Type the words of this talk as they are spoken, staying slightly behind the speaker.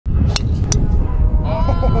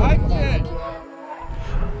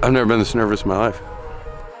I've never been this nervous in my life.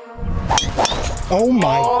 Oh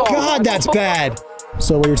my God, that's bad.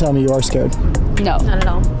 So what you're telling me, you are scared? No, not at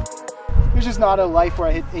all. There's just not a life where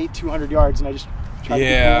I hit 200 yards and I just try to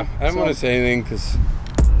Yeah, be cool, I don't want to say anything because.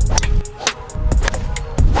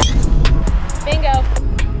 Bingo.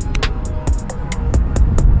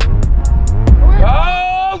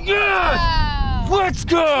 Oh, yes! Let's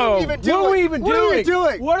go! What are we even doing?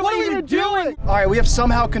 What are we even doing? All right, we have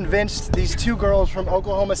somehow convinced these two girls from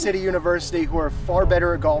Oklahoma City University who are far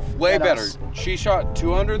better at golf Way than better. us. She shot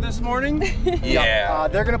 200 this morning? Yeah.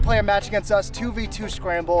 They're gonna play a match against us, 2v2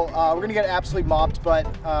 scramble. We're gonna get absolutely mopped, but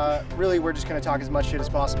really we're just gonna talk as much shit as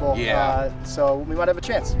possible. Yeah. So we might have a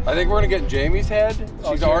chance. I think we're gonna get Jamie's head.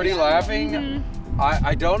 She's already laughing. Mm-hmm.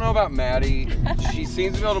 I don't know about Maddie. She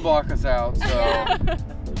seems to be able to block us out, so.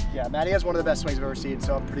 Yeah, Maddie has one of the best swings I've ever seen,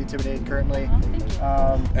 so I'm pretty intimidated currently.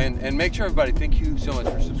 And make sure everybody, thank you so much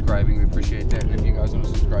for subscribing. We appreciate that. And if you guys want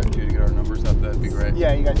to subscribe too to get our numbers up, that'd be great.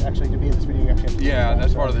 Yeah, you guys actually, to be in this video, you actually have to Yeah,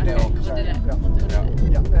 that's part of the deal. Sorry. We'll do it.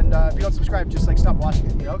 Yeah, and if you don't subscribe, just like stop watching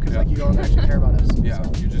it, you know, because like you don't actually care about us. Yeah,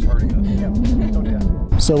 So, you're just hurting us. yeah, don't do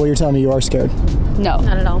that. So what you're telling me, you are scared? No,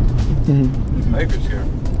 not at all. I think you're scared.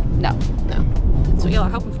 No. That's what y'all are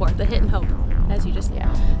hoping for, the hit and hope, as you just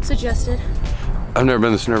suggested. I've never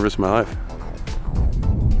been this nervous in my life.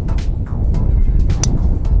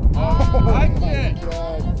 Oh I my did.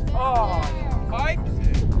 God. Oh, I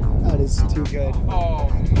did. That is too good.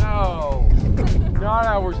 Oh no. Not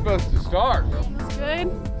how we're supposed to start.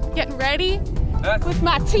 Good. Getting ready That's with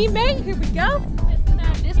my teammate. Here we go.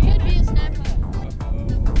 This could be a snap up.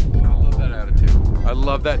 I love that attitude. I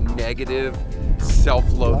love that negative,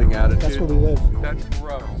 self-loathing attitude. That's where we live. That's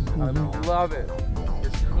gross. I love it.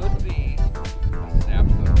 This could be a snap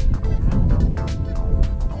though.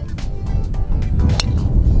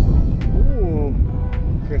 Ooh.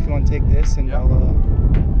 Griff, you want to take this and I'll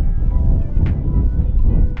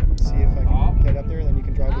see if I can get up there, then you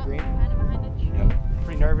can drive the green.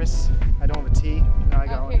 Pretty nervous. I don't have a tee. No, I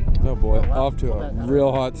got one. Oh boy, off to a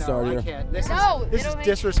real hot start No, I here. can't. This No, is it'll make-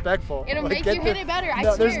 disrespectful. It'll Like, make get you the- hit it better. I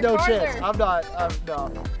No, swear. there's no farther. chance. I'm not.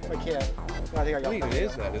 No, I can't. No, I think I got What even it.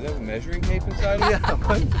 is that? Is that a measuring tape inside of it? Yeah.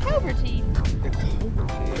 Cobra teeth. The Cobra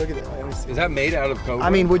tape. Look at it. Let me see. Is that made out of Cobra? I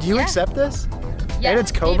mean, would you Yeah. accept this? Yeah, And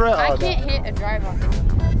it's Cobra? dude, I Oh, no. can't hit a drive on it.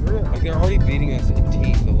 Really? like they're already beating us in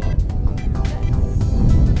teeth alone.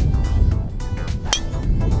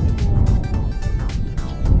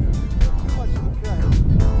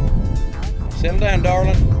 Settle down,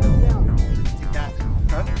 darling. Take that.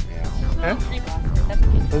 Huh? Yeah.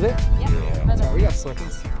 Huh? Is it? Yeah. Sorry, we got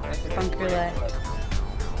seconds. Bunker left.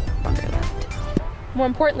 Bunker left. More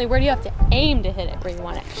importantly, where do you have to aim to hit it where you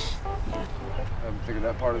want it? Haven't figured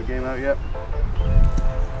that part of the game out yet.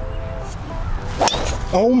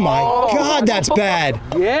 Oh my God, that's bad.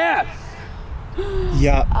 Yes!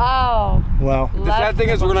 Yeah. Oh. Well, The sad thing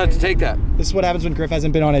is we're gonna have to take that. this is what happens when Griff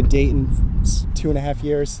hasn't been on a date in 2.5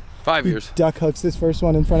 years. 5 He years. duck hooks this first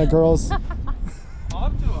one in front of girls. Off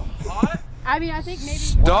to a hot I mean, I think maybe.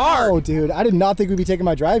 start. Oh, dude, I did not think we'd be taking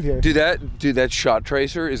my drive here. Dude, that shot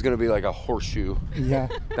tracer is gonna be like a horseshoe. Yeah.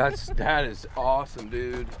 That is awesome,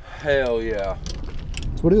 dude. Hell yeah.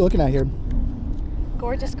 So what are you looking at here?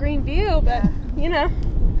 Gorgeous green view, but you know.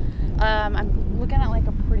 I'm looking at like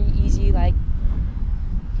a pretty easy, like,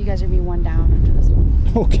 you guys are me one down after this one.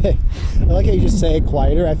 Okay. I like how you just say it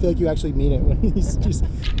quieter. I feel like you actually mean it when you just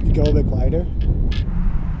you go a bit quieter.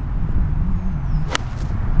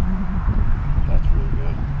 That's really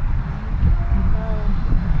good.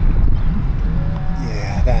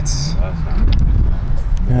 Yeah, that's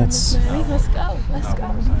Let's go. Let's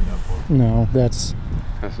go. no, that's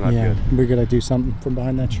not yeah. good. We're gonna do something from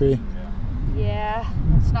behind that tree. Yeah,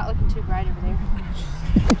 it's not looking too bright over there.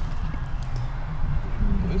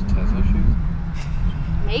 Are those Tesla shoes?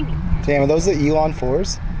 Maybe. Damn, are those the Elon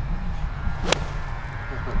 4s?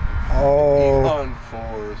 Oh, Elon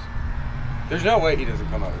 4s. There's no way he doesn't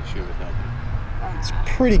come out with a shoe with nothing. it's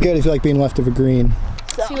pretty good if you like being left of a green.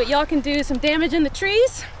 See what y'all can do. Some damage in the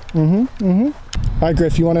trees. All right,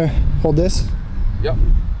 Griff, you want to hold this? Yep.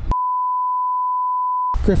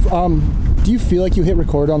 Griff, do you feel like you hit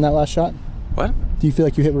record on that last shot? What? Do you feel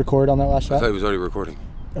like you hit record on that last I shot? thought he was already recording.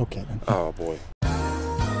 Okay, then. Oh boy.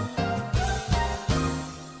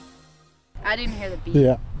 I didn't hear the beat.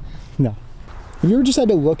 Yeah. No. Have you ever just had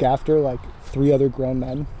to look after like 3 other grown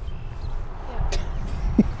men?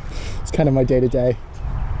 It's kind of my day-to-day.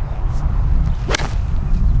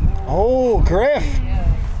 Oh, Griff.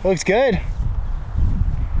 Looks good.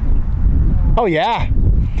 Oh, yeah.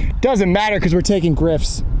 Doesn't matter because we're taking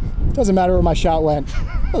Griff's. Doesn't matter where my shot went.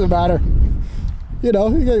 Doesn't matter. You know,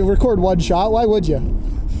 you gotta record one shot. Why would you?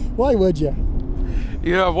 Why would you?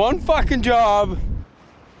 You have one fucking job.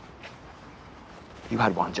 You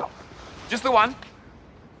had one job. Just the one.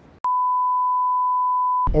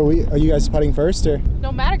 Are you guys putting first or?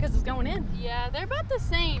 No matter because it's going in. Yeah, they're about the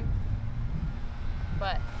same.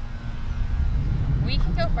 But we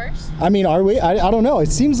can go first. I mean, are we? I don't know. It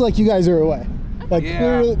seems like you guys are away. Like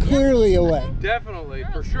Yeah. clearly away. Definitely,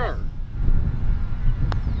 for sure.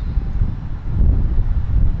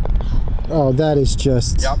 Oh, that is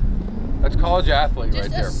just. Yep. That's college athlete Just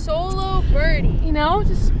right there. a solo birdie. You know,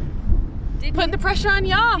 just putting the pressure on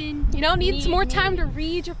y'all. You know, need some more time to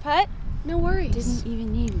read your putt. No worries. Didn't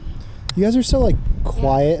even need me. You guys are so like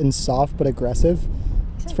quiet and soft but aggressive.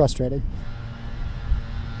 It's frustrating.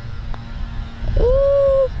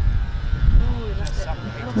 Ooh.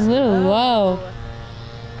 A little low.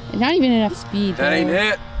 Not even enough speed. That ain't though.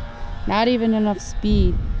 it. Not even enough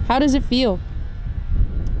speed. How does it feel?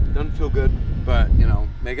 Doesn't feel good, but you know,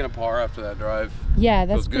 making a par after that drive. Yeah,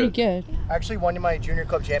 that's Feels pretty good. good. I actually won my junior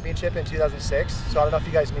club championship in 2006, so I don't know if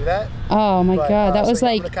you guys knew that. Oh my But, god, that so was I'm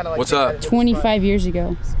like gonna kinda, What's take up? that into this 25 years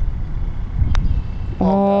ago.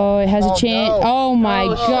 Oh, it has Oh, a chance. no. Oh my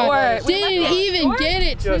Oh, god. short. We Didn't left it even short? get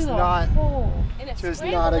it to Just the not- hole. Just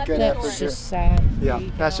not a good That's effort here. just sad. Yeah,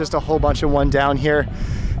 that's just a whole bunch of one down here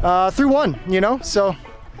through one, you know? So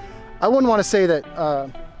I wouldn't want to say that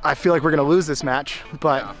I feel like we're going to lose this match,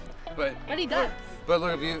 but But But he does.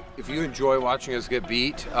 look, if you enjoy watching us get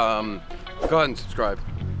beat, go ahead and subscribe.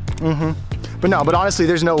 but honestly,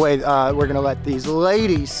 there's no way we're going to let these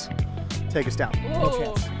ladies take us down. No Whoa.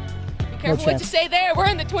 chance. Be careful what you chance. say there. We're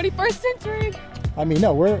in the 21st century. I mean,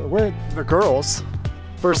 no, we're the girls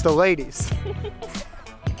versus the ladies.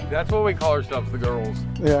 That's what we call ourselves, the girls.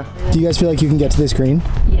 Yeah. Do you guys feel like you can get to this green?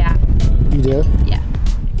 Yeah. You do? Yeah.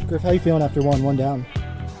 Griff, how you feeling after one down?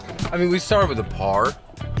 I mean, we started with a par.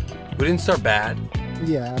 We didn't start bad.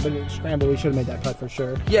 Yeah, but at scramble, we should have made that putt for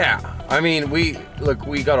sure. Yeah. I mean, we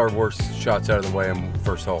got our worst shots out of the way on the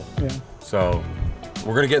first hole. Yeah. So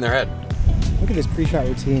we're gonna get in their head. Look at this pre-shot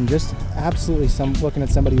routine. Just absolutely looking at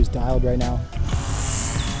somebody who's dialed right now.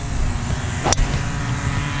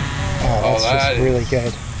 Oh, that's that just is- really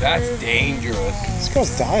good. That's dangerous. This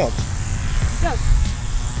girl's dialed. Go.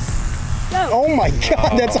 Go. Oh my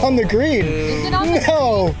God, that's on the green. it on the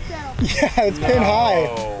No. Yeah, it's pin high.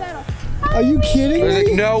 Oh. Are you kidding There's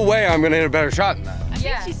me? no way I'm gonna hit a better shot than that. I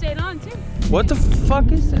think she stayed on too. What the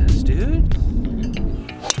fuck is this, dude?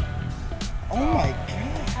 Oh my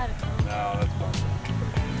God. No, that's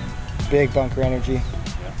fine. Big bunker energy.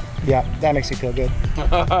 Yeah, that makes you feel good.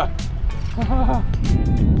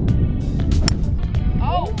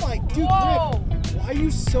 Oh my, dude, Whoa. Griff, why are you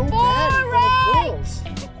so bad in front of girls?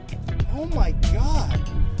 Oh my God.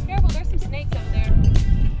 Careful, there's some snakes up there.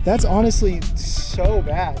 That's honestly so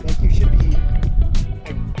bad. Like, you should be, like,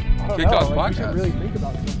 I don't Kick know, off like, you should podcast. really think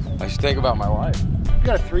about something. I should think about my life. We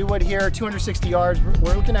got a 3-wood here, 260 yards.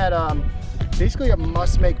 We're looking at basically a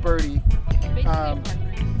must-make birdie.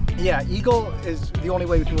 Yeah, eagle is the only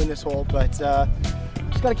way we can win this hole, but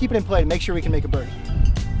just got to keep it in play and make sure we can make a birdie.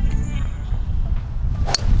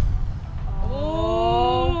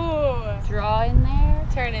 Oh. Draw in there.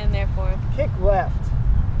 Turn in there for him. Kick left.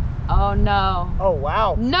 Oh no. Oh,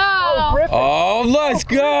 wow. No. Oh, Griffin. Oh, let's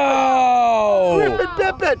go! Griffin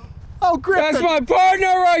Pippin. Oh, Griffin. That's my partner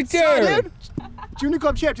right So, there. dude, Junior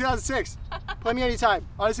Club Champ 2006. Play me anytime.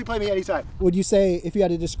 Honestly, play me anytime. Would you say, if you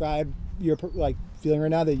had to describe your like feeling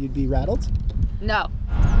right now, that you'd be rattled? No.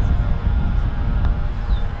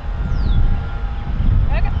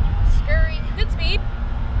 Okay. Scurry. Good speed.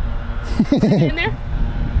 In there.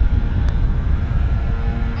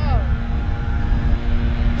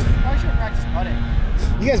 Probably should have practiced putting.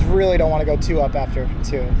 You guys really don't want to go 2 up after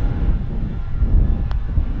 2.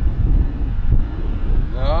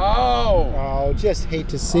 No. Oh, just hate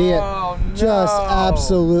to see it. Oh, no. Just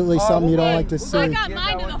absolutely something you don't like to see. I got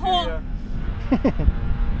mine in the hole.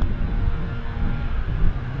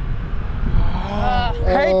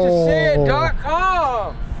 Hate to see Oh.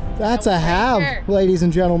 it.com. That's a have, ladies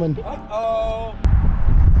and gentlemen. Uh-oh.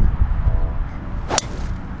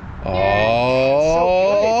 Yeah.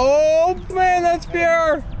 Oh, man, that's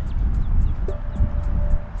pure.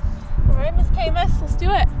 All right, Miss Camus, let's do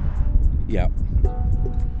it. Yep.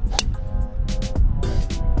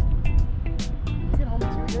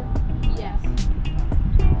 Yes.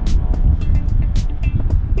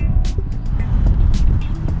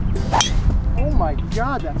 Oh my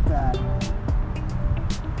God, that's bad.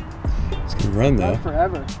 It's gonna run though. That's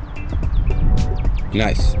forever.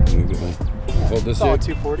 Nice. Hold this Solid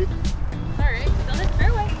here. 240. All right, still hit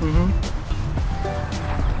fairway.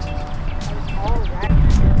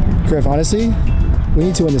 Griff, honestly, We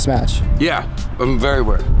need to win this match. Yeah, I'm very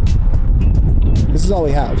worried. This is all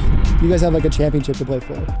we have. You guys have like a championship to play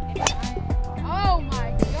for. Oh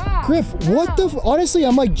my god. Griff, what the honestly,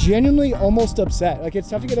 I'm like genuinely almost upset. Like, it's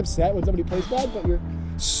tough to get upset when somebody plays bad, but you're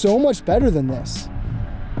so much better than this.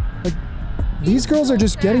 Like, these girls are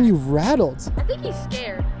just getting you rattled. I think he's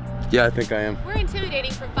scared. Yeah, I think I am. We're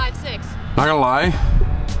intimidating from 5'6". Not gonna lie,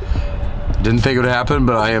 didn't think it would happen,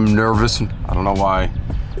 but I am nervous. I don't know why.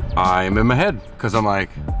 I'm in my head, because I'm like,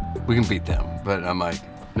 we can beat them. But I'm like,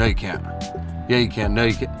 no you can't. Yeah you can, no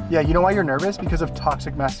you can't. Yeah, you know why you're nervous? Because of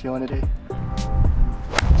toxic masculinity.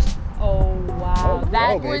 Oh, wow.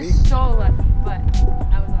 That baby. was so lucky, but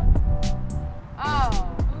that was lucky. Oh,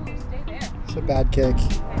 ooh, stay there. It's a bad kick.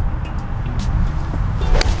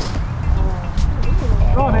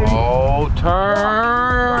 Oh, turn!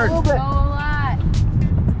 A little bit. So lot.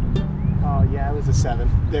 Oh yeah, it was a 7.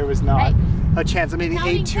 There was not a chance. I made it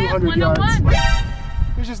 8 200 yards.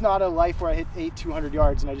 There's just not a life where I hit 8 200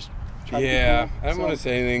 yards and I just tried to be Yeah, cool. I don't want to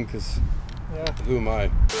say anything because who am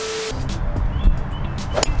I?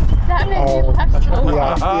 That made Oh. me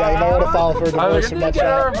laugh so Yeah, yeah, you might want to file for a divorce from that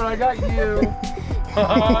shot. but I got you.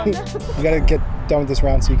 You gotta get done with this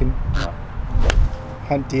round so you can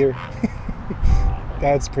hunt deer.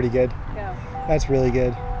 That's pretty good. Yeah. That's really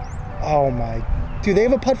good. Oh my. Dude, they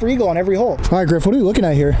have a putt for eagle on every hole. All right, Griff, what are we looking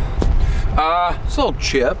at here? It's a little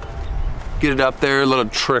chip. Get it up there, a little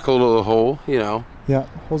trickle to the hole, you know. Yeah,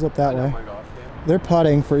 holes up that way. They're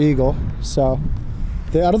putting for eagle, so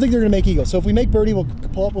I don't think they're gonna make eagle. So if we make birdie, we'll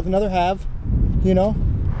pull up with another halve, you know?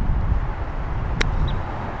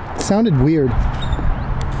 It sounded weird. Well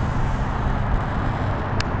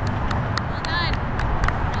done.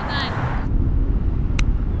 Well done.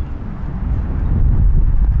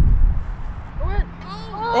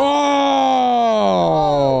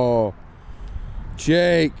 Oh!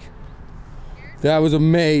 Jake, that was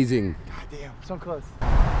amazing. God damn, so close.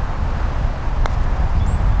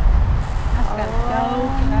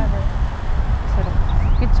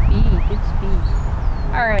 Good speed, good speed.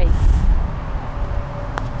 All right.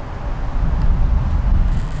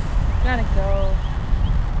 Gotta go.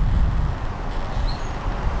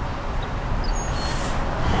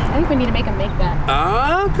 I think we need to make him make that.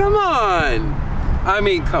 Oh, come on. I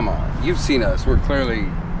mean, come on. You've seen us. We're clearly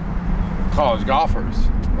college golfers.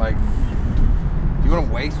 Like, do you want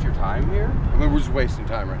to waste your time here? I mean, we're just wasting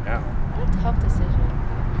time right now. What a tough decision.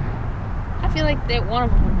 I feel like that one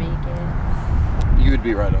of them would make it. You would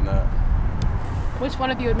be right on that. Which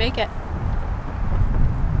one of you would make it?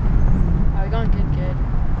 Are we going good, good?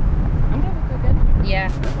 I'm going to go good.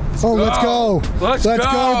 Yeah. Oh, let's go. Let's go,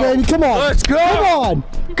 go. baby. Come on. Let's go. Come on.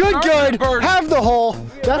 Good, Earn the good. birdie. Have the hole.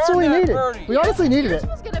 That's what we Earn that needed. birdie. We honestly needed it. This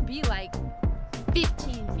was gonna be like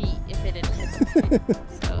 15 feet if it didn't hit.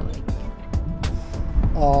 So like.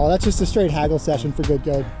 Oh, that's just a straight haggle session for good,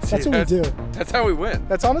 good. That's what we do. That's how we win.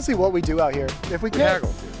 That's honestly what we do out here. If we can't,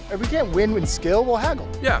 haggle. if we can't win with skill, we'll haggle.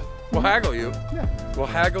 Yeah, we'll haggle you. Yeah. We'll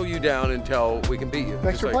haggle you down until we can beat you.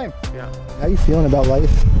 Thanks Just for playing. Yeah. How you feeling about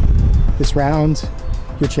life? This round,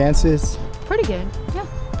 your chances? Pretty good. Yeah.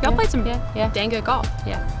 Y'all played some dang good golf.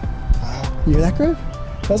 Yeah. Wow. You hear that, Griff?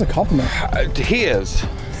 That was a compliment. He is.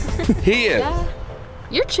 He is. Yeah.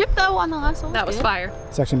 Your chip though on the last hole. That was fire.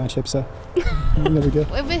 It's actually my chip, so never good.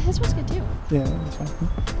 But his was good too. Yeah, that's fine.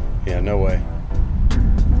 Yeah, no way.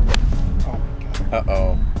 Oh my god.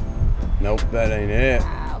 Uh-oh. Nope, that ain't it.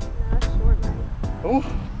 Wow. That's short, right? Oh.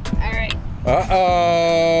 All right.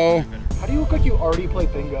 Uh-oh. How do you look like you already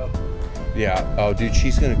played bingo? Yeah. Oh, dude,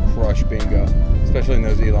 she's gonna crush bingo, especially in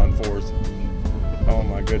those Elon 4s. Oh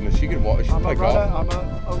my goodness, she could walk. She could play golf. I'm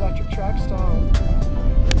a electric track star.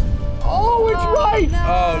 Oh, it's right!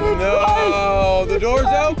 Oh no! The door's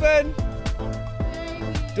open.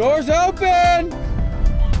 Door's open.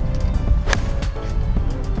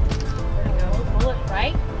 There we go. Pull it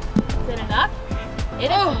right. Is it enough? It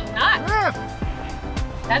is not.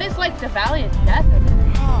 That is like the valley of death over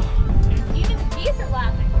there. Even these are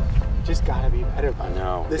laughing. Just gotta be better. I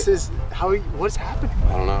know. This is how. What's happening?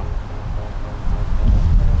 I don't know.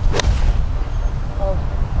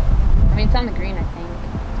 I mean, it's on the green, I think.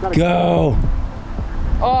 Go.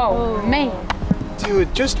 Oh, man.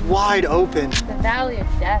 Dude, just wide open. The valley of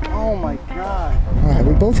death. Oh my god. All right,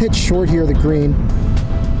 we both hit short here, the green.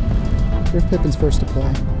 Griff Pippin's first to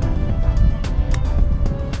play.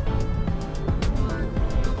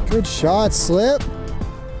 Good shot, Slip.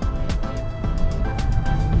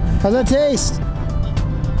 How's that taste?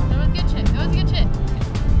 That was a good chip. That was a good chip.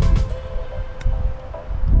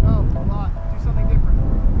 Oh, a lot. Do something different.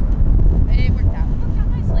 It worked out. Worked out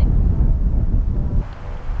nicely.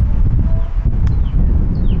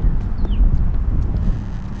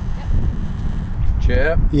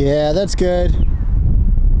 chip. Yeah, that's good.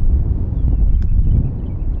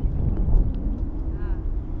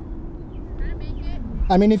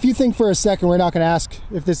 I mean, if you think for a second, we're not going to ask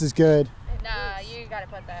if this is good. Nah, you gotta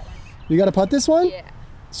put that one. You got to putt this one? Yeah.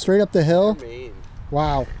 Straight up the hill? You're mean.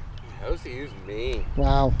 Wow. OCU's mean.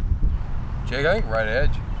 Wow. Jake, I think right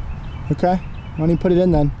edge. Okay. Why don't you put it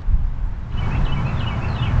in then?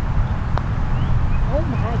 Oh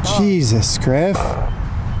my God. Jesus, Griff.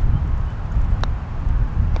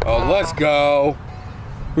 Oh, let's go.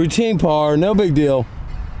 Routine par, no big deal.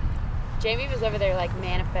 Jamie was over there like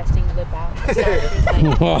manifesting lip out. So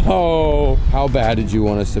like, Whoa. How bad did you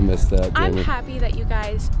want us to miss that, I'm Jamie? happy that you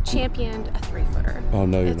guys championed a 3-footer. Oh,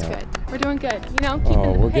 no, you're It's not. good. We're doing good. You know, keeping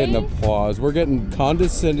Oh, the we're getting pace. applause. We're getting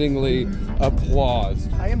condescendingly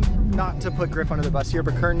applauded. I am not to put Griff under the bus here,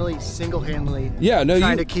 but currently single-handedly Yeah, no,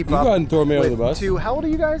 trying you, to keep you up. go ahead and throw me under with the bus. Two, how old are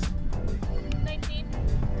you guys? 19.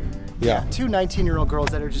 Yeah. Two 19-year-old girls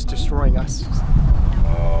that are just destroying us.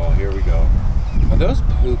 Oh, here we go. Are those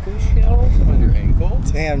puka shells on your ankle?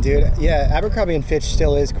 Damn, dude. Yeah, Abercrombie and Fitch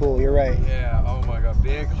still is cool. You're right. Yeah, oh my god.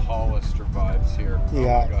 Big Hollister vibes here.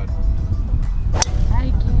 Yeah. Oh my god.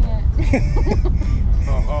 I can't.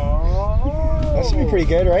 Oh. That should be pretty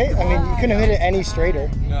good, right? I mean, you couldn't have hit it any straighter.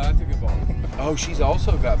 No, that's a good ball. Oh, she's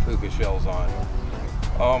also got puka shells on.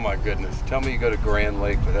 Oh my goodness. Tell me you go to Grand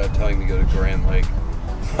Lake without telling me you go to Grand Lake.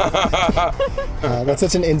 That's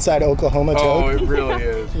such an inside Oklahoma Oh, joke. it really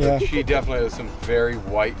is. Yeah. But she definitely has some very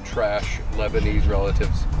white trash Lebanese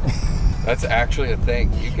relatives. That's actually a thing.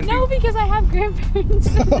 You can No, be, because I have grandparents.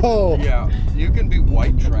 Oh, yeah, you can be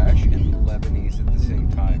white trash and Lebanese at the same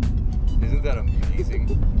time. Isn't that amazing?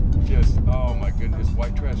 Just, oh my goodness,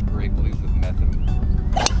 white trash grape leaves with meth in it.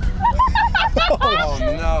 Oh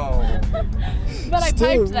no. But I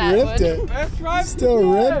still piped that ripped one. it. That's right.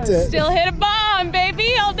 Still ripped it. Still hit a bomb,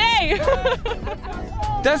 baby, all day.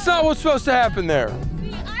 That's not what's supposed to happen there.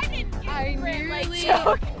 I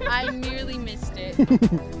nearly missed it.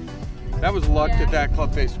 That was luck that that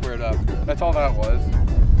club face squared up. That's all that was.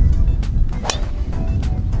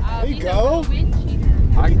 There you go. Wind cheater.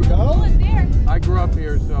 I grew, Go. There. I grew up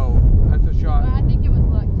here, so that's a shot. I think it was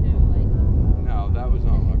luck too. Like. No, that was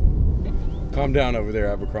not luck. Calm down over there,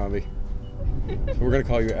 Abercrombie. We're gonna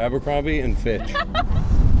call you Abercrombie and Fitch.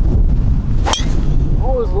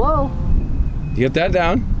 Oh, it was low. You get that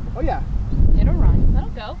down? Oh, yeah. It'll run. That'll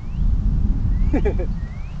go.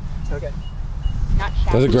 Okay. Not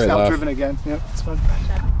shallow. That's a great Just laugh. driven again. Yep, it's fun.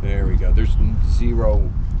 There we go. There's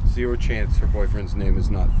zero chance her boyfriend's name is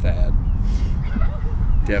not Thad.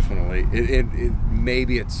 Definitely.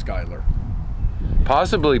 Maybe it's Skylar.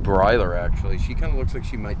 Possibly Bryler, actually. She kind of looks like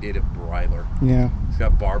she might date a Bryler. Yeah. She's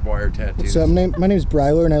got barbed wire tattoos. What's up? My name is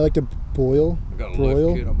Bryler, and I like to boil. I got a Broil.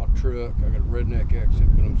 lift kit on my truck. I got a redneck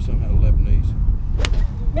accent, but I'm somehow Lebanese.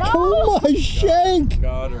 Oh, my shank!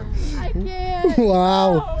 Got her. I can't.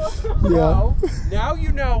 Wow. Yeah. Now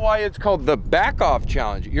you know why it's called the back off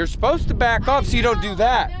challenge. You're supposed to back off so you don't do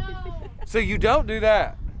that. So you don't do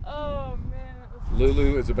that. Oh, man.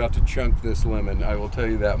 Lulu is about to chunk this lemon, I will tell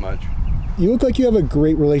you that much. You look like you have a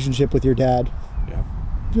great relationship with your dad. Yeah.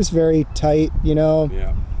 Just very tight, you know?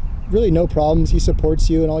 Yeah. Really no problems. He supports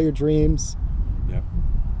you in all your dreams. Yeah.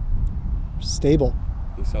 Stable.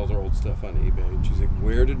 He sells her old stuff on eBay. And she's like,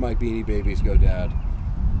 where did my Beanie Babies go, Dad?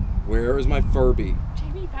 Where is my Furby?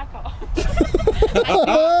 Jamie, back off.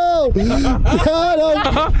 Oh!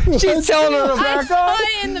 Got him! She's telling her to back off.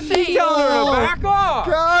 in the face. Telling her to back off.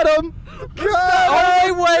 Got him! The Got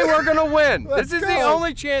him! only way we're gonna win. Let's This is go. the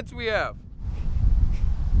only chance we have.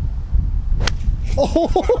 Oh,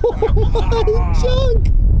 my junk!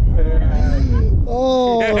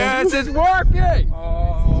 Oh. Yes, it's working.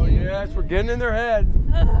 Oh yes, we're getting in their head.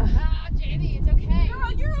 Ah, Jamie, it's okay.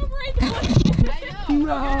 Girl, you're over it. I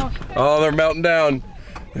know. Oh, they're melting down.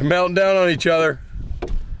 They're melting down on each other.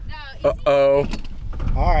 No, Uh-oh.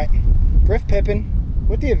 All right. Griff Pippin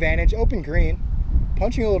with the advantage, open green,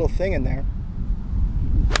 punching a little thing in there.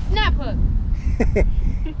 snap hook.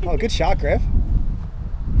 Oh, good shot, Griff.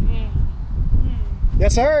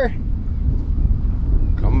 Yes, sir.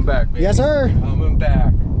 Coming back, baby. Yes, sir. Coming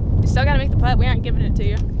back. You still gotta make the putt. We aren't giving it to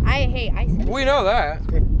you. I said We know that.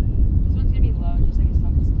 this one's gonna be low, just like his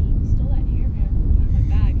self-esteem. Stole that hairband out of my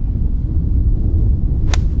bag.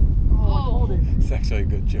 Oh. It's actually a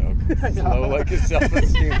good joke. It's low like his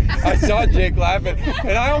self-esteem. I saw Jake laughing,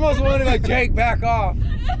 and I almost wanted to like, Jake, back off.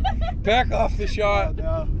 Back off the shot.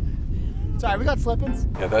 No. Sorry, we got slip-ins.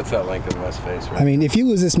 Yeah, that's that Lincoln West face, right? I mean, if you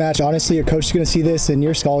lose this match, honestly, your coach is going to see this, and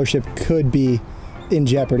your scholarship could be in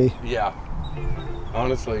jeopardy. Yeah.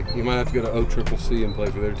 Honestly, you might have to go to OCCC and play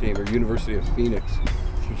for their team, or University of Phoenix.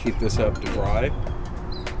 If you keep this up to dry.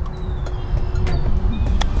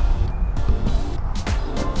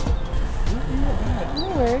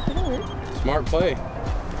 work. It'll work. Smart play.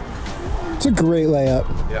 It's a great layup.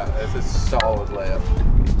 Yeah, it's a solid layup.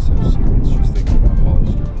 It's so serious. She's thinking about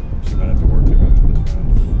Hollister. She might have to work there after this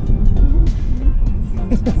round.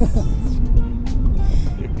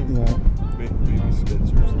 Yeah. Maybe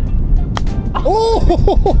Spencer's. Oh!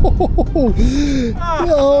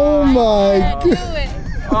 Oh my Do god! it.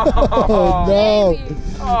 Oh no!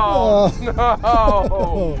 Oh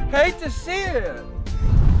no! Hate to see it.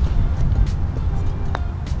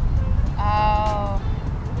 Oh.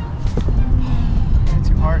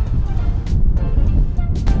 Too hard.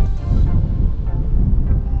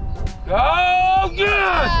 Oh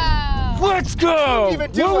yes! Wow. Let's go! What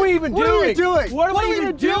What are we even What are we doing? doing? What are What we are we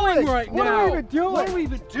even doing? doing right What now? are we even doing? What are we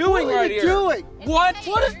even doing What are right we here? doing? What?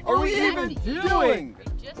 What are we even doing?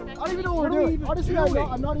 I don't even know what we're What are we doing. even Honestly, doing?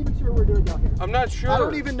 I'm not even sure what we're doing down here. I'm not sure. I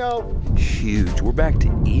don't even know. Huge. We're back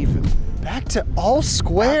to even. Back to all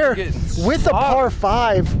square Getting with a stuck. par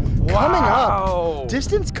 5 coming Wow. up.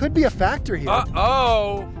 Distance could be a factor here.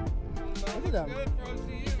 Uh-oh. Look at them.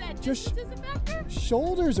 Just Just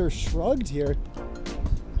shoulders are shrugged here.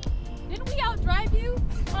 didn't we outdrive you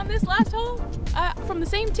on this last hole from the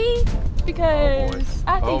same tee? Because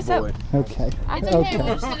I think so. Okay. I It's okay.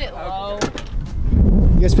 We'll just hit it low.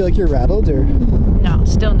 You guys feel like you're rattled or No,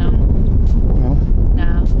 still no. no?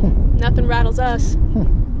 No. Nothing rattles us.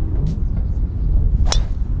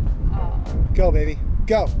 Go, baby.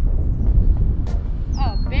 Go.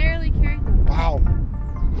 Oh, barely carried the Wow.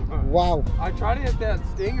 Wow. I tried to hit that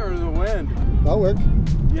stinger in the wind. That'll work.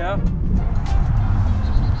 Yeah.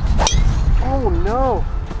 Oh no.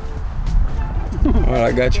 All right,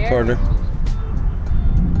 I got you, partner.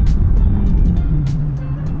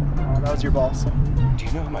 Oh, that was your ball. So. Do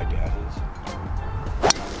you know who my dad is?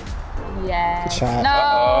 Yeah. Good shot. No.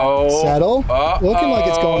 Oh. Settle. Looking like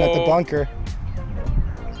it's going at the bunker.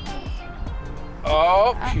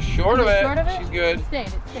 Oh, she's short of it. Short of it? She's good. It stayed.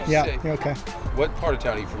 It stayed. Yeah. Sick. You're okay. What part of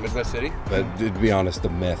town are you from? Midwest City? But to be honest, the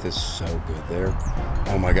meth is so good there.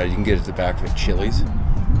 Oh my God, you can get it at the back of a Chili's.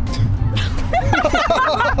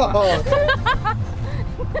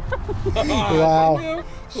 Wow.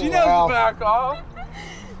 She knows Wow. the back off.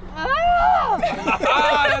 Oh.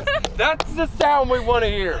 That's the sound we want to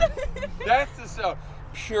hear. That's the sound.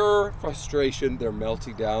 Pure frustration. They're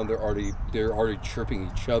melting down. They're already chirping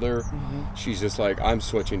each other. She's just like, I'm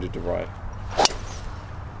switching to drive.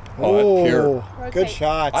 Oh, that's pure. Good Rotate.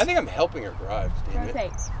 shot. I think I'm helping her drive. Damn it.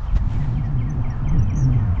 Rotate.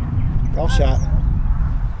 Golf shot.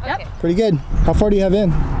 Okay. Pretty good. How far do you have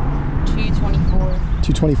in? 224.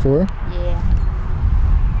 224. Yeah.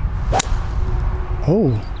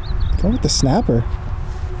 Oh, go with the snapper.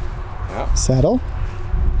 Yeah. Saddle.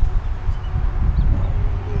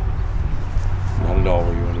 Not at all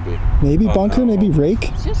where you want to be. Maybe Oh, bunker, no. maybe rake.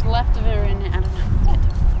 It's just left of it or in it. I don't know.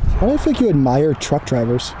 Why do I feel like you admire truck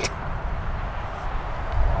drivers?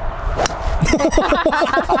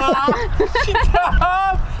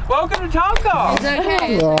 Welcome to Tom Golf. It's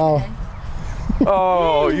okay. Wow.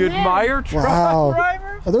 Oh, you admire truck Wow.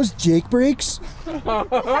 drivers? Are those Jake brakes?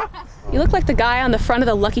 You look like the guy on the front of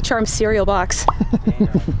the Lucky Charms cereal box.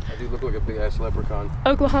 I do look like a big ass leprechaun.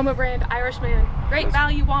 Oklahoma brand Irishman. Great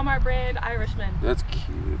value Walmart brand Irishman. That's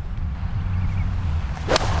cute.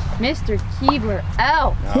 Mr. Keebler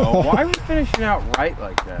out. No, why are we finishing out right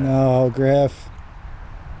like that? No, Griff.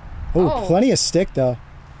 Oh, Oh. plenty of stick though.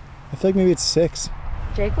 I feel like maybe it's 6.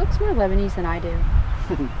 Jake looks more Lebanese than I do.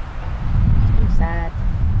 I'm sad.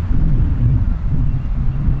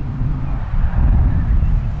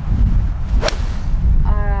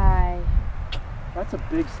 Alright. That's a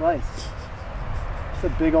big slice. It's a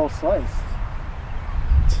big old slice.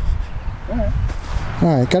 Alright.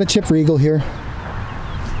 Alright, got a chip Regal here.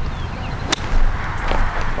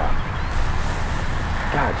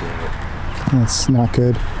 God damn it. That's not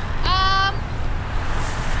good.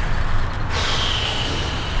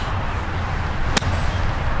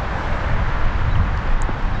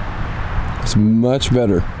 It's much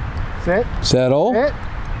better. Sit. Settle. Sit.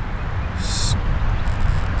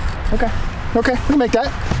 Okay. Okay, we can make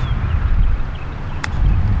that.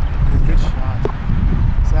 Good shot.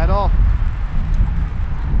 Saddle.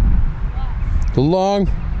 Long.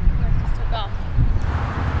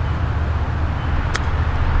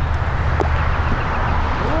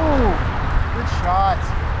 Ooh, good shot.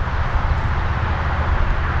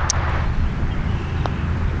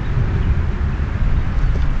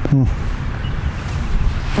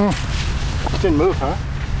 Didn't move, huh?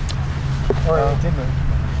 Or it did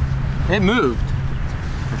move. It moved.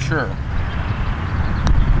 For sure.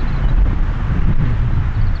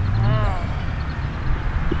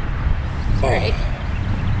 Great.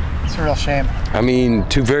 It's a real shame. I mean,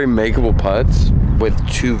 2 very makeable putts with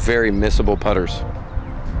 2 very missable putters.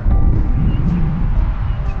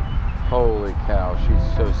 Holy cow, she's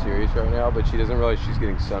so serious right now, but she doesn't realize she's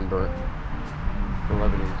getting sunburnt from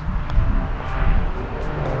Lebanese.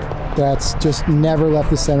 That's just never left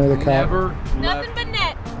the center of the cup. Never Nothing but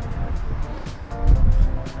net.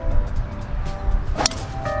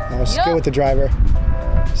 Let's go with the driver.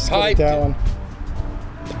 Just go with that one.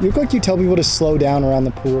 You look like you tell people to slow down around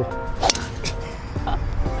the pool.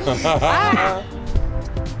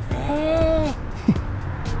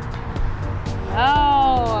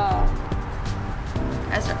 Oh.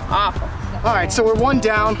 That's awful. All right, so we're 1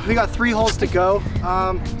 down. We got 3 holes to go.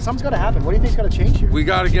 Something's got to happen. What do you think's got to change here? We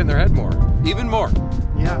got to get in their head more, even more.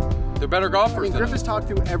 Yeah. They're better golfers. I mean, Griffith's talked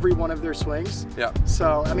through every one of their swings. Yeah.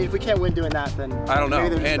 So, I mean, if we can't win doing that, then I don't know.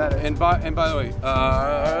 maybe they're just better. And by the way,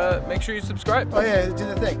 make sure you subscribe. Oh yeah, do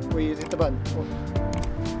the thing where you hit the button.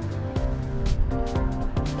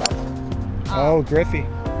 Oh, Griffey.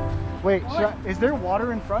 Wait, is there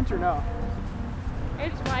water in front or no?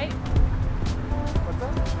 It's right. What's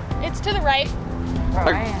that? It's to the right.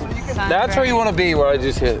 That's where you want to be, where I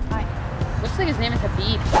just hit. Looks like his name is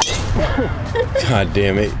Habib. God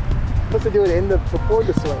damn it. Supposed to do it before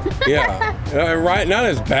the swing. Yeah. Right, not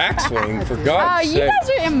his backswing, for God's Oh, sake. you guys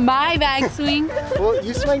are in my backswing. Well,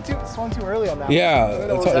 you swung too early on that Yeah,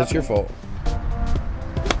 one. that's your fault.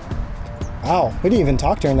 Wow, we didn't even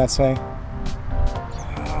talk during that swing.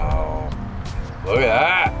 Oh, look at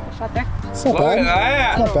that. Shot there. It's not Look bad. at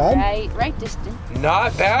that. It's not bad. Right distance.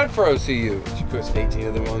 Not bad for OCU. She puts 18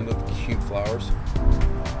 of them on the cute flowers.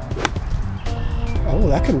 Oh,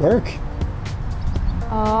 that could work.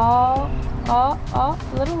 Oh, a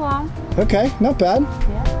little long. Okay, not bad.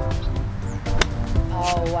 Yeah.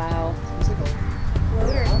 Oh, wow.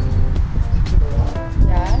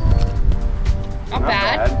 Yeah. Not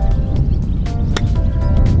bad.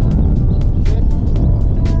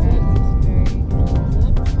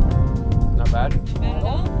 Not bad. Bad at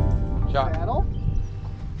all? Shot. Battle?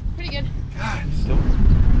 Pretty good. God, still.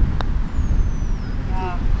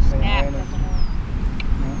 Wow. Snap.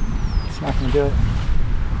 It's not gonna do it.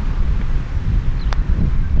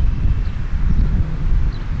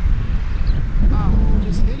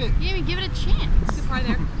 Just hit it. You didn't even give it a chance. Good par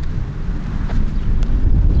there.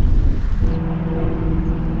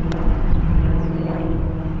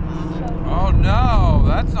 Oh no,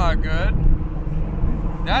 that's not good.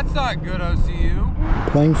 That's not good, OCU.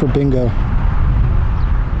 Playing for bingo.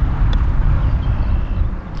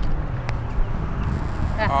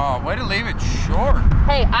 Oh, way to leave it short.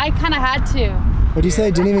 Hey, I kind of had to. What'd you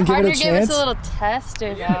say? Didn't even give it Partner a gave us chance? a little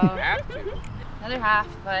tester, though. Have to. Another half,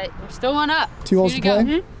 but we're still one up. 2 holes to go. play?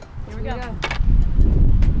 Here we go.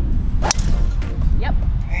 Yep.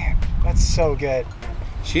 That's so good.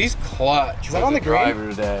 She's clutch. Is that on the green? driver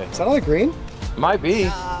today? Is that on the green? Might be.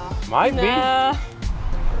 Might Nah. be.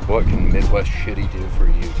 What can Midwest Shitty do for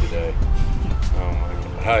you today? Oh my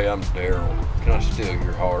God. Hey, I'm Daryl. Can I steal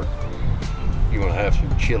your heart? You want to have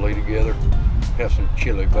some chili together? Have some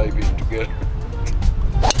chili babies together?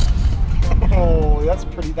 Oh, that's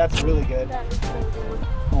really good.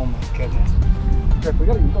 Oh my goodness. Griff, we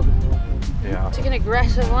gotta eagle this real quick. Yeah. Took an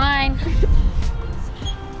aggressive line.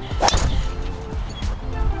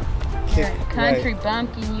 Kick Country right.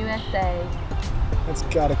 bumpkin USA. That's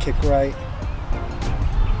gotta kick right.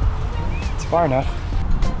 It's far enough.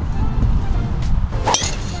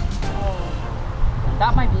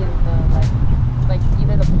 That might be in the like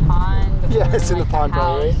either the pond. Yeah, or, it's in the like, pond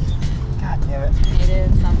probably, house. right? God damn it. It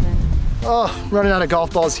is something. Oh, running out of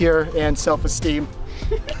golf balls here and self-esteem.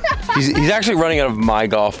 He's actually running out of my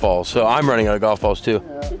golf balls, so I'm running out of golf balls too.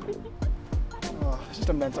 Yeah. Oh, it's just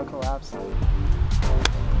a mental collapse.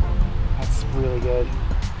 That's really good.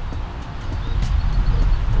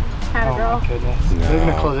 Had a Oh girl. my goodness. They're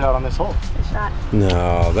gonna close it out on this hole. Good shot.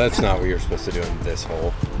 No, that's not what you're supposed to do in this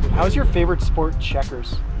hole. How's your favorite sport,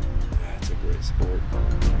 checkers? That's a great sport.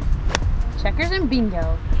 Checkers and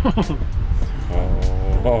bingo.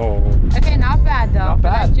 Oh. Okay, not bad though. Not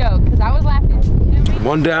bad. Joke, because I was laughing. You know what I mean?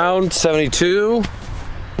 1 down, 72.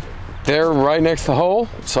 They're right next to the hole,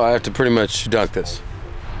 so I have to pretty much dunk this.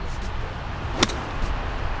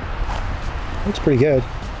 Looks pretty good.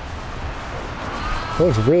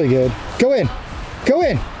 Looks really good. Go in. Go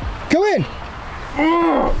in. Go in.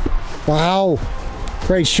 Wow.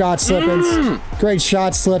 Great shot, Slippins. Great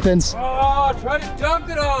shot, Slippins. Oh, try to dunk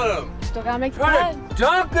it on him. Still gotta make the Try putt. to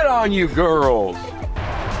dunk it on you girls.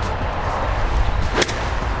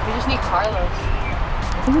 We just need Carlos.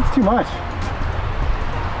 I think it's too much.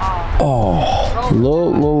 Oh, a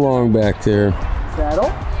little long back there.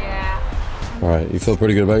 Saddle? Yeah. All right, you feel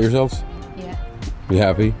pretty good about yourselves? Yeah. You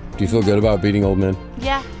happy? Do you feel good about beating old men?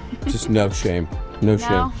 Yeah. Just no shame. No shame.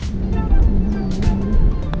 No.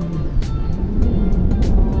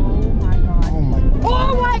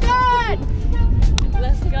 Oh my God!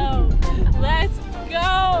 Let's go. Let's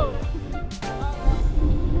go.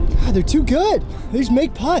 God, they're too good. They just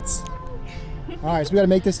make putts. All right, so we got to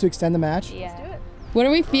make this to extend the match. Yeah. Let's do it. What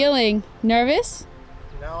are we feeling? Nervous?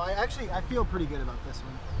 No, I feel pretty good about this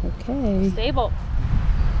one. Okay. Stable.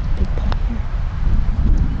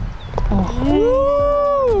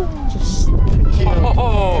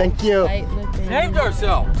 Thank you. Saved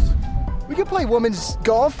ourselves. We could play women's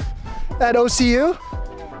golf at OCU,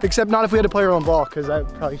 except not if we had to play our own ball, because I'd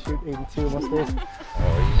probably shoot 82 most days.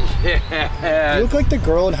 Yeah. You look like the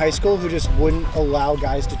girl in high school who just wouldn't allow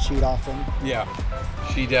guys to cheat off them. Yeah.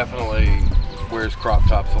 She definitely wears crop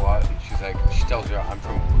tops a lot. She tells you I'm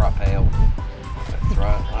from Crop-Hale. That's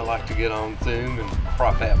right. I like to get on Zoom and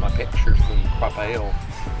crop out my pictures from Crop-Hale.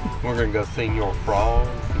 We're gonna go senior frauds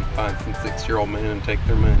and find some 6-year-old men and take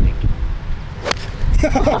their money.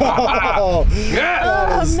 Oh, Yes!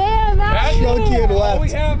 that is Man, that's chunky and All we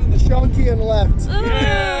left. have in the Chunky and left.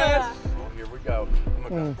 Yes! Oh, here we go. I'm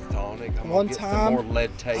gonna go Sonic. I'm One gonna get time, some more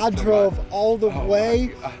lead tape. I drove all the Oh,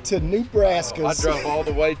 way my God. to Nebraska. I drove all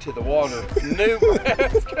the way to the water.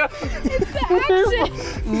 Nebraska.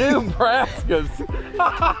 Nebraska's. Oh my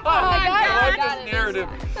God. I like this narrative.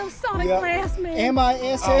 Those Sonic Yeah. glass, man.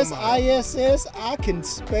 M-I-S-S-I-S-S, I can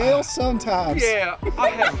spell sometimes. Yeah, I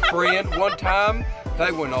had a friend one time.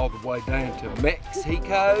 They went all the way down to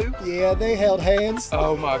Mexico. Yeah, they held hands.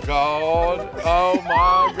 Oh my God. Oh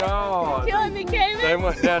my God. Killing me, Cayman. They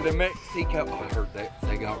went down to Mexico. I heard that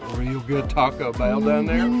they got real good Taco Bell down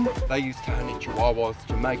there. They use tiny chihuahuas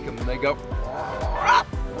to make them. They go.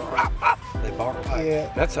 They bark like.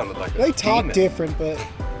 Yeah. That sounded like a They talk demon. different, but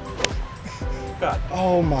God.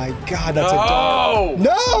 oh my God, that's a dog.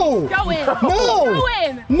 No! No! Go in. No! Go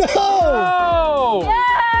in. No! Oh!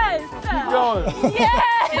 Yes. Keep going.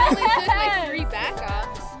 Yes. It only took like 3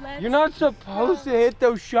 backups. You're not supposed to hit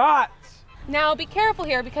those shots. Now be careful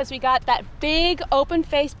here because we got that big open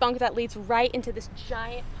face bunk that leads right into this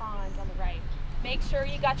giant pond on the right. Make sure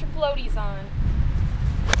you got your floaties on.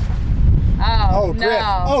 Oh, Griff.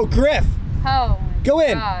 no. Oh, Griff. Oh my Go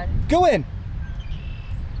in. God. Go in.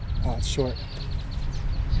 Oh, it's short.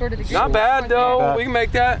 Short of the Not bad though. Bad. We can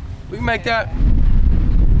make that. We can make that.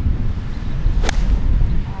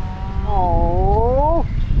 Oh.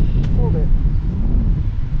 Hold it.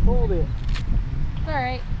 Hold it. All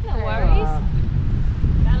right. No worries.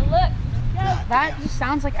 Gotta look. That just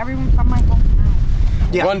sounds like everyone from my hometown.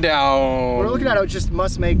 Yeah. One down. We're looking at it, just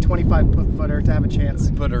must make 25-footer to have a chance.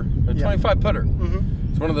 Putter. A Yeah. 25 putter. Mm-hmm.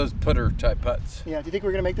 It's one of those putter type putts. Yeah, do you think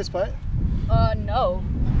we're gonna make this putt? No.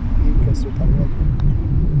 You can go through putt, right?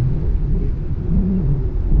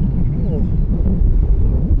 Oh.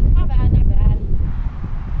 Not bad, not bad.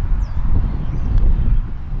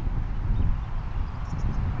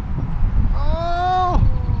 Oh!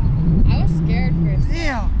 I was scared for a second.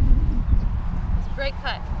 Yeah. It's a great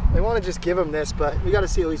cut. They want to just give him this, but we got to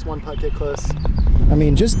see at least one putt get close. I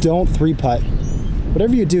mean, just don't 3-putt.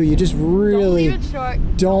 Whatever you do, you just really Don't leave it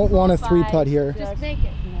short. don't want to Five. 3-putt here. Just make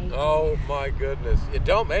it. Oh my goodness. It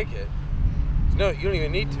don't make it. No, you don't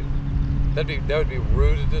even need to. That would be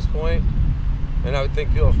rude at this point. And I would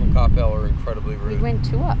think people from Coppell are incredibly We rude. went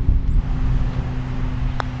 2 up.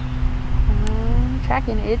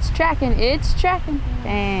 Tracking. It's tracking. It's tracking.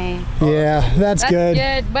 Dang. Yeah, that's good.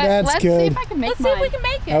 But That's let's good. see if I can make Let's see mine. if we can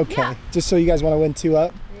make it. Okay, Yeah. just so you guys want to win 2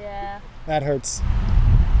 up, Yeah. that hurts.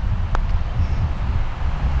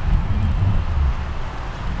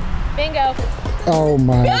 Bingo. Oh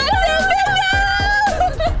my.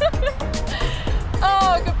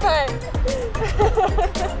 Oh, good putt.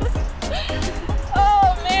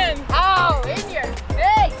 Oh, man. Oh, in your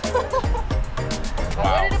face. I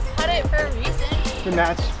wanted to putt it for a reason. Good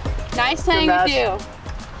match. Nice playing with match. you.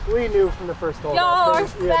 We knew from the first hole. Y'all are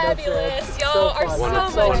that yeah, that's it. fabulous. So Y'all are fun. so Wonderful,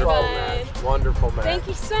 much wonderful fun. match. Wonderful match. Thank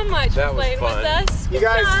you so much That for was playing fun. with us. You Good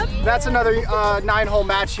guys, job. that's another 9-hole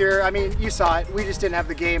match here. I mean, you saw it. We just didn't have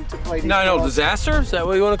the game to play these No, girls. disaster? Is that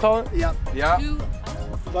what you want to call it? Yep. Yeah.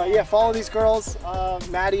 But yeah, follow these girls,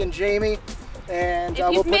 Maddie and Jamie. And If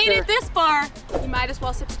we'll you've put made their... it this far, you might as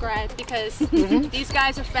well subscribe because these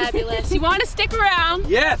guys are fabulous. You want to stick around?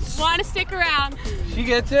 Yes. Want to stick around? She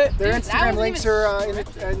gets it. Their Dude, that Instagram wasn't links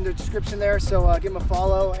even- are in the description there, so give them a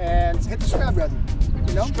follow and hit the subscribe button.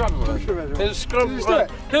 You know? Scrub button. Subscribe button. Hit the scrub Just do it.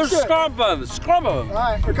 button. Hit the Just do it. scrub button. Scrub button. All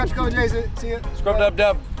right, we're Coach Jason. See you. Scrub dub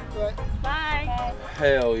dub. Bye. Bye.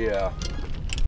 Hell yeah.